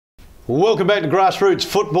Welcome back to Grassroots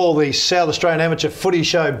Football, the South Australian Amateur Footy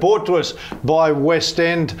Show, brought to us by West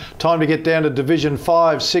End. Time to get down to Division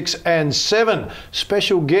 5, 6 and 7.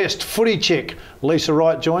 Special guest, footy chick, Lisa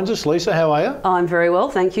Wright joins us. Lisa, how are you? I'm very well,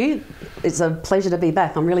 thank you. It's a pleasure to be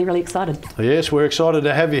back. I'm really, really excited. Yes, we're excited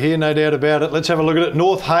to have you here, no doubt about it. Let's have a look at it.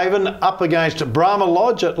 North Haven up against Brahma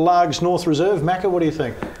Lodge at Largs North Reserve. Macca, what do you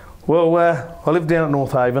think? Well, I live down at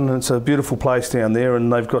North Haven and it's a beautiful place down there,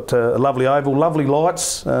 and they've got a lovely oval, lovely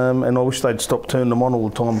lights, and I wish they'd stop turning them on all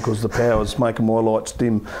the time because the power's making my lights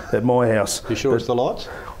dim at my house. You sure it's the lights?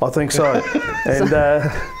 I think so. And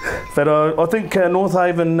but I think North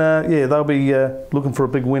Haven, they'll be looking for a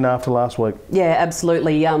big win after last week. Yeah,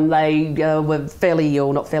 absolutely. They were fairly,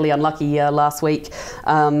 or not fairly, unlucky last week.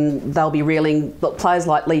 They'll be reeling. Look, players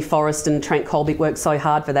like Lee Forrest and Trent Colby worked so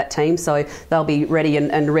hard for that team, so they'll be ready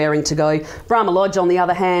and raring to go. Brahma Lodge, on the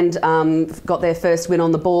other hand, got their first win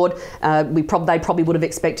on the board. They probably would have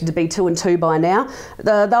expected to be 2-2 by now.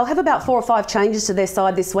 They'll have about 4 or 5 changes to their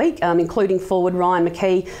side this week, including forward Ryan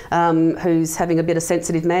McKee, who's having a bit of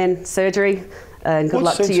sensitive man surgery. And good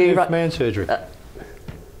luck to you. Sensitive man surgery?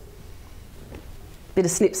 Bit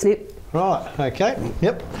of snip. Right, okay,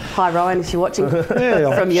 yep. Hi Ryan, if you're watching. Yeah,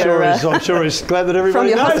 I'm sure he's glad that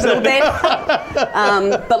everybody knows from your that.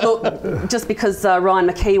 hospital bed. But look, just because Ryan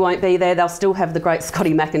McKee won't be there, they'll still have the great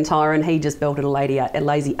Scotty McIntyre, and he just belted a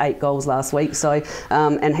lazy 8 goals last week. So,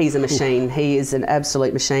 and he's a machine. He is an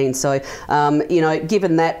absolute machine. So, you know,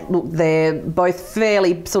 given that, look, they're both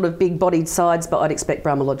fairly sort of big-bodied sides, but I'd expect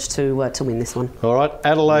Brahma Lodge to win this one. All right,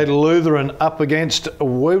 Adelaide Lutheran up against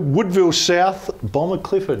Woodville South, Bomber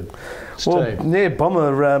Clifford. Yeah,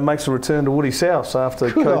 Bomber makes a return to Woody South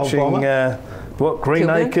after coaching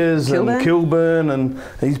Greenacres and Kilburn, and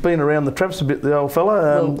he's been around the traps a bit, the old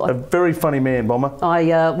fella. A very funny man, Bomber.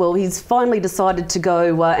 Well, he's finally decided to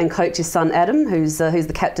go and coach his son Adam, who's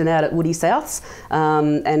the captain out at Woody Souths.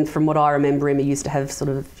 And from what I remember him, he used to have sort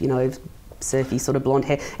of, you know, surfy sort of blonde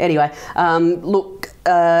hair. Anyway, look,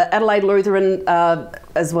 Adelaide Lutheran,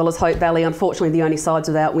 as well as Hope Valley, unfortunately the only sides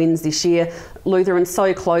without wins this year. Lutheran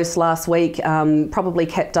so close last week, probably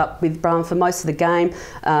kept up with Brahma for most of the game,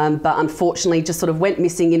 but unfortunately just sort of went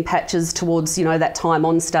missing in patches towards, you know, that time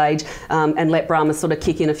on stage, and let Brahma sort of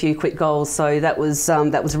kick in a few quick goals. So that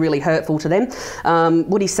was really hurtful to them.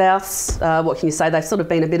 Woody Souths, what can you say? They've sort of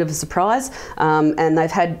been a bit of a surprise, and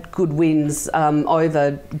they've had good wins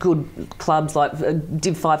over good clubs like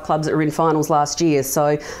Div 5 clubs that were in finals last year.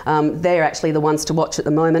 So they're actually the ones to watch at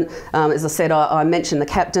the moment. As I said, I mentioned the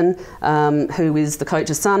captain, who is the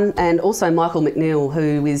coach's son, and also Michael McNeil,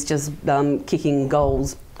 who is just kicking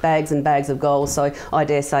goals, bags and bags of goals. So I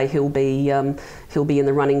dare say he'll be in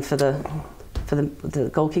the running for the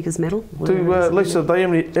goal kickers medal. Lisa, do they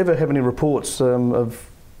ever have any reports of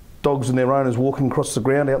dogs and their owners walking across the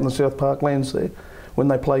ground out in the South Parklands there when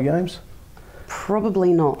they play games?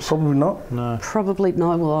 Probably not. Probably not? No. Probably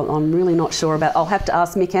no. Well, I'm really not sure about. I'll have to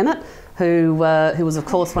ask Mick Emmett, who was of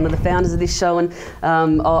course one of the founders of this show, and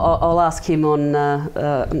I'll ask him on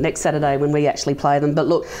next Saturday when we actually play them. But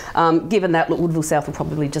look, given that, look, Woodville South will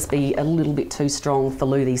probably just be a little bit too strong for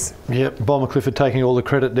Luthies. Yep, Bomber Clifford taking all the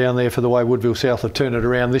credit down there for the way Woodville South have turned it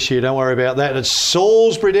around this year. Don't worry about that. It's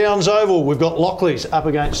Salisbury Downs Oval. We've got Lockleys up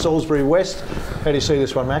against Salisbury West. How do you see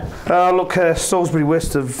this one, Mac? Look, Salisbury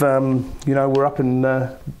West have, you know, were up in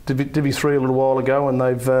Divi 3 a little while ago, and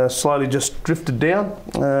they've slowly just drifted down,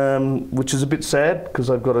 which is a bit sad because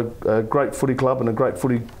they've got a great footy club and a great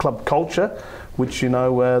footy club culture, which, you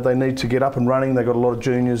know, they need to get up and running. They've got a lot of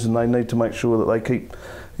juniors and they need to make sure that they keep,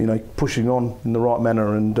 you know, pushing on in the right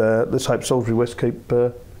manner, and let's hope Salisbury West keep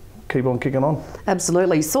on kicking on.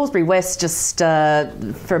 Absolutely. Salisbury West, just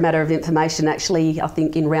for a matter of information, actually, I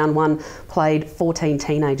think in round 1 played 14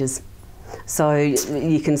 teenagers. So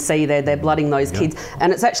you can see they're blooding those kids,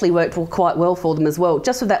 and it's actually worked quite well for them as well,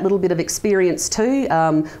 just with that little bit of experience too,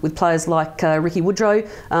 with players like Ricky Woodrow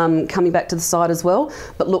coming back to the side as well.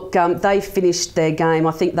 But look, they finished their game,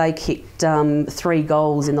 I think they kicked 3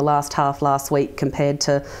 goals in the last half last week compared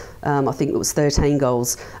to I think it was 13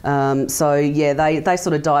 goals. So yeah, they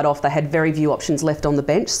sort of died off. They had very few options left on the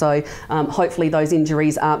bench. So hopefully those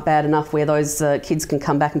injuries aren't bad enough where those kids can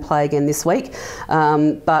come back and play again this week.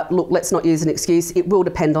 But look, let's not use an excuse. It will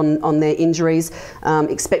depend on their injuries.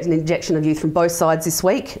 Expect an injection of youth from both sides this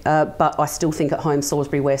week. But I still think at home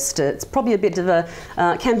Salisbury West, it's probably a bit of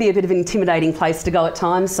can be a bit of an intimidating place to go at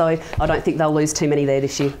times. So I don't think they'll lose too many there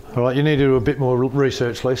this year. All right, you need to do a bit more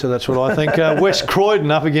research, Lisa. That's what I think. West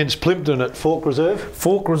Croydon up against against Plympton at Fork Reserve.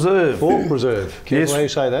 Fork Reserve. Fork Reserve. Careful how you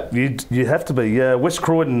say that. You have to be. West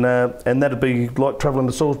Croydon, and that'd be like travelling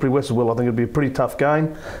to Salisbury West as well. I think it'd be a pretty tough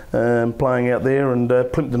game playing out there, and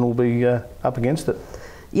Plympton will be up against it.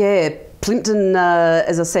 Yeah. Plympton,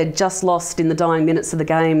 as I said, just lost in the dying minutes of the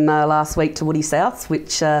game last week to Woody South,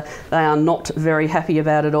 which they are not very happy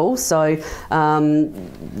about at all. So they've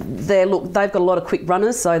got a lot of quick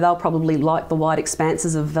runners, so they'll probably like the wide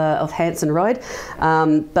expanses of Hanson Road.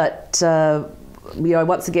 You know,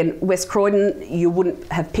 once again, West Croydon, you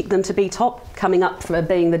wouldn't have picked them to be top, coming up for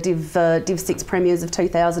being the Div 6 premiers of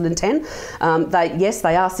 2010.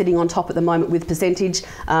 They are sitting on top at the moment with percentage.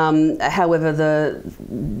 However,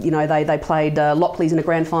 they played Lockleys in a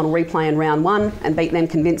grand final replay in round 1 and beat them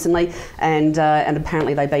convincingly, and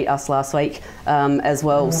apparently they beat us last week as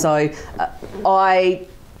well. So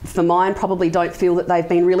for mine, probably don't feel that they've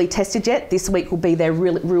been really tested yet. This week will be their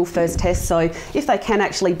real first test. So if they can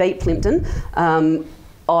actually beat Plympton,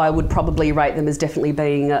 I would probably rate them as definitely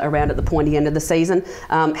being around at the pointy end of the season.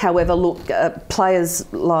 However, look,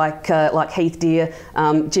 players like Heath Deer,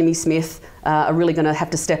 Jimmy Smith are really going to have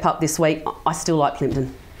to step up this week. I still like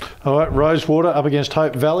Plympton. All right, Rosewater up against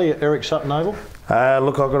Hope Valley at Eric Sutton Oval.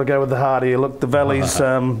 Look, I've got to go with the heart here. Look, the Valleys,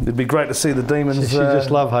 it'd be great to see the Demons... You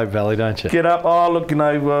just love Hope Valley, don't you? Get up. Oh, look, you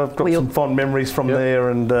know, I've got some fond memories from there,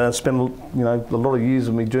 and spent, you know, a lot of years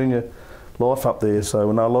of my junior life up there, so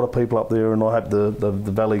we know a lot of people up there, and I hope the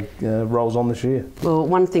Valley rolls on this year. Well,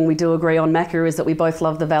 one thing we do agree on, Macca, is that we both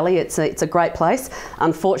love the Valley. It's a great place.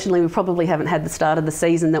 Unfortunately, we probably haven't had the start of the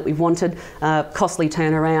season that we've wanted. Costly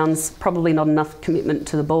turnarounds, probably not enough commitment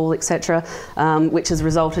to the ball, etc., which has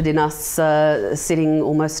resulted in us sitting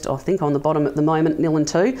almost, I think, on the bottom at the moment,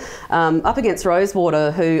 0-2. Up against Rosewater,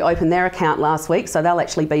 who opened their account last week, so they'll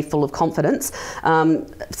actually be full of confidence.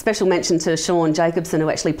 Special mention to Sean Jacobson, who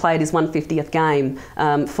actually played his 150th game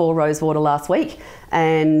for Rosewater last week,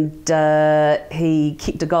 and he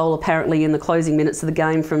kicked a goal apparently in the closing minutes of the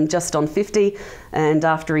game from just on 50, and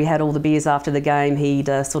after he had all the beers after the game, he'd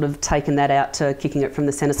sort of taken that out to kicking it from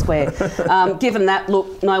the centre square. Given that,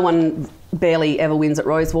 look, no one barely ever wins at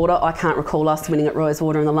Rosewater. I can't recall us winning at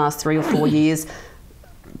Rosewater in the last 3 or 4 years,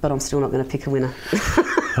 but I'm still not going to pick a winner.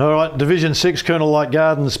 All right, Division 6, Colonel Light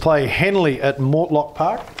Gardens play Henley at Mortlock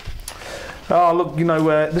Park. Oh, look, you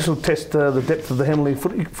know, this will test the depth of the Henley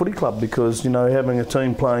Footy Club, because, you know, having a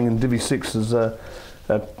team playing in Div 6 is a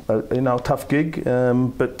tough gig.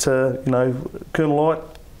 But you know, Colonel Light,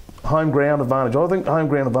 home ground advantage. I think home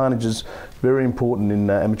ground advantage is very important in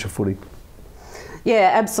amateur footy.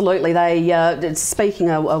 Yeah, absolutely. They speaking,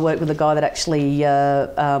 I work with a guy that actually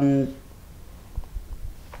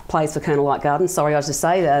plays for Colonel Light Gardens, sorry I was to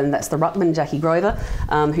say, and that's the ruckman, Jackie Grover,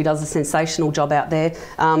 who does a sensational job out there.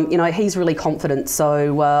 You know, he's really confident,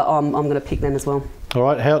 so I'm going to pick them as well. All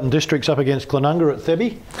right, Houghton Districts up against Glenunga at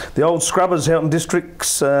Thebby. The old scrubbers, Houghton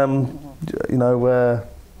Districts, you know,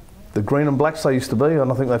 the green and blacks they used to be,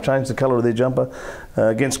 and I think they've changed the colour of their jumper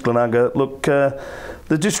against Glenunga. Look,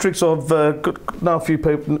 the Districts, I've know a few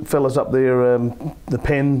fellas up there, the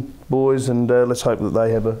Penn boys, and let's hope that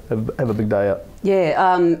they have a big day out.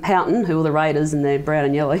 Yeah, Houghton, who are the Raiders, and they're brown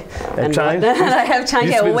and yellow. Have changed? They have changed,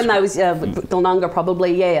 yeah, well, when they was Glenunga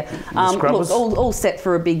probably, yeah. Look, all set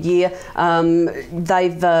for a big year.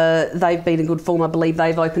 They've been in good form, I believe.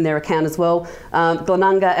 They've opened their account as well.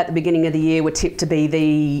 Glenunga at the beginning of the year were tipped to be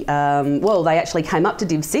the, well, they actually came up to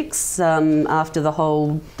Div 6 after the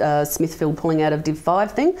whole Smithfield pulling out of Div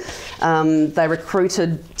 5 thing. They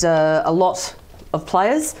recruited a lot of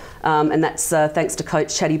players, and that's thanks to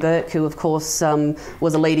coach Chatty Burke, who of course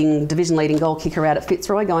was a division leading goal kicker out at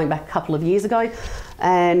Fitzroy going back a couple of years ago,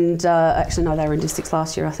 and actually no, they were in Div 6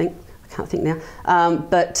 last year, I think. I can't think now.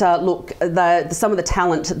 But look, some of the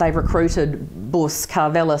talent they've recruited, Bus,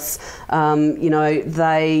 Carvelis, you know,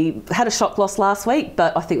 they had a shock loss last week,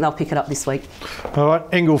 but I think they'll pick it up this week. All right,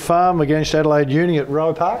 Ingle Farm against Adelaide Uni at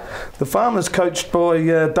Roe Park. The Farm is coached by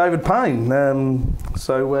David Payne.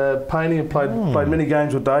 So Payne played many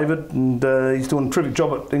games with David, and he's doing a terrific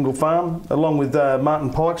job at Ingle Farm, along with Martin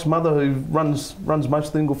Pike's mother, who runs most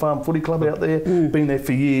of the Ingle Farm Footy Club out there. Been there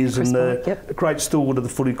for years, and a great steward of the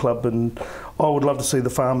footy club. And I would love to see the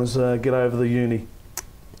Farmers get over the Uni.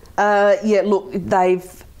 Yeah, look,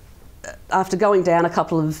 they've after going down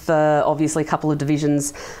obviously a couple of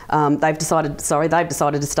divisions, they've decided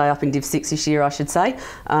to stay up in Div 6 this year, I should say,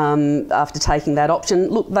 after taking that option.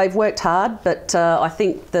 Look, they've worked hard, but I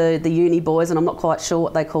think the uni boys, and I'm not quite sure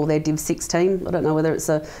what they call their Div 6 team. I don't know whether it's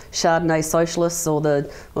a Chardonnay Socialists or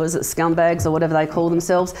Scumbags or whatever they call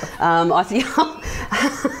themselves. I think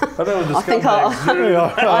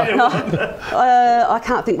I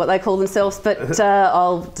can't think what they call themselves, but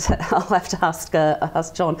I'll have to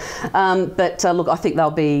ask John. Look, I think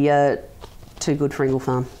they'll be too good for Ingle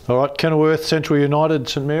Farm. All right, Kenilworth, Central United,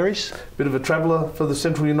 St Mary's. Bit of a traveller for the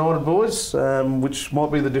Central United boys, which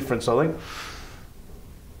might be the difference, I think.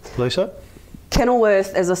 Lisa?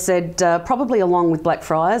 Kenilworth, as I said, probably along with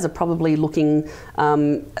Blackfriars, are probably looking,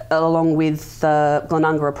 along with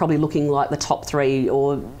Glenunga, are probably looking like the top three,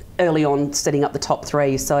 or early on setting up the top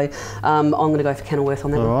three. So I'm going to go for Kenilworth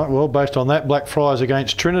on that. All right, well, based on that, Blackfriars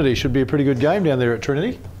against Trinity should be a pretty good game down there at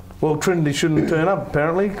Trinity. Well, Trinity shouldn't turn up,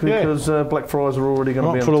 apparently, because Blackfriars are already going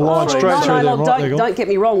to be on the line straight through them. Don't get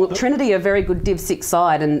me wrong. Look, Trinity are a very good Div 6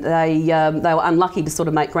 side, and they were unlucky to sort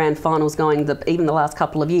of make grand finals going even the last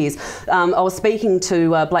couple of years. I was speaking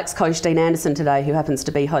to Blacks coach Dean Anderson today, who happens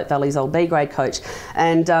to be Hope Valley's old B-grade coach,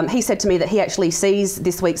 and he said to me that he actually sees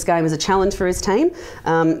this week's game as a challenge for his team,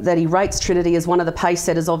 that he rates Trinity as one of the pace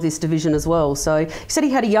setters of this division as well. So he said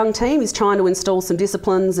he had a young team. He's trying to install some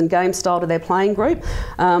disciplines and game style to their playing group.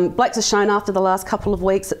 Blacks have shown after the last couple of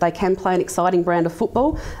weeks that they can play an exciting brand of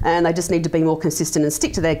football, and they just need to be more consistent and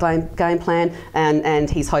stick to their game plan, and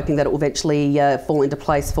he's hoping that it will eventually fall into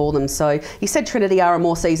place for them. So he said Trinity are a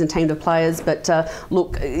more seasoned team of players, but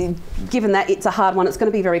look, given that it's a hard one, it's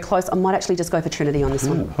going to be very close. I might actually just go for Trinity on this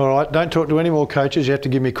one. All right, don't talk to any more coaches. You have to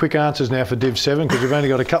give me quick answers now for Div 7, because we've only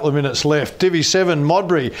got a couple of minutes left. Div 7,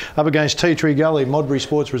 Modbury up against Tea Tree Gully, Modbury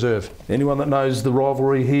Sports Reserve. Anyone that knows the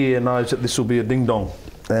rivalry here knows that this will be a ding-dong.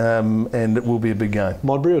 And it will be a big game.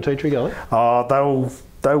 Modbury or Tea Tree Gully?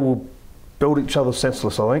 They will build each other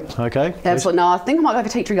senseless, I think. Okay. Absolutely. No, I think I might go for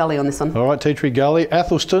Tea Tree Gully on this one. All right, Tea Tree Gully.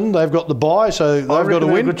 Athelston, they've got the bye, so they've got to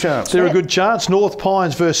win. They're a good chance. They're a good chance. North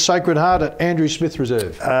Pines versus Sacred Heart at Andrew Smith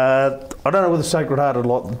Reserve. I don't know whether Sacred Heart would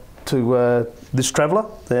like to this traveller.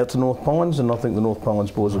 They're out to North Pines, and I think the North Pines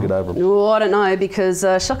boys will get over them. Oh, I don't know, because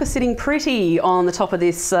Shocker's sitting pretty on the top of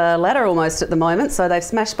this ladder almost at the moment. So they've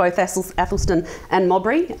smashed both Athelston and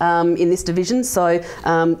Modbury in this division. So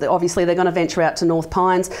obviously they're going to venture out to North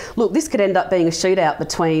Pines. Look, this could end up being a shootout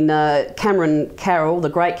between Cameron Carroll, the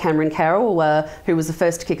great Cameron Carroll, who was the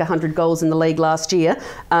first to kick 100 goals in the league last year,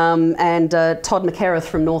 and Todd McCarrath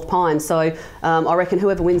from North Pines. So I reckon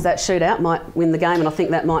whoever wins that shootout might win the game, and I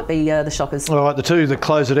think that might be the Shockers. All right, the two that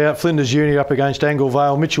close it out, Flinders Uni up against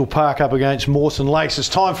Anglevale, Mitchell Park up against Mawson Lakes. It's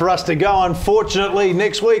time for us to go. Unfortunately,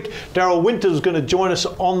 next week, Daryl Winter's going to join us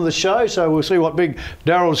on the show, so we'll see what big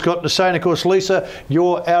Daryl's got to say. And of course, Lisa,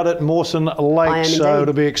 you're out at Mawson Lakes, so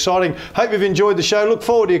it'll be exciting. Hope you've enjoyed the show. Look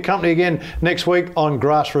forward to your company again next week on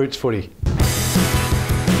Grassroots Footy.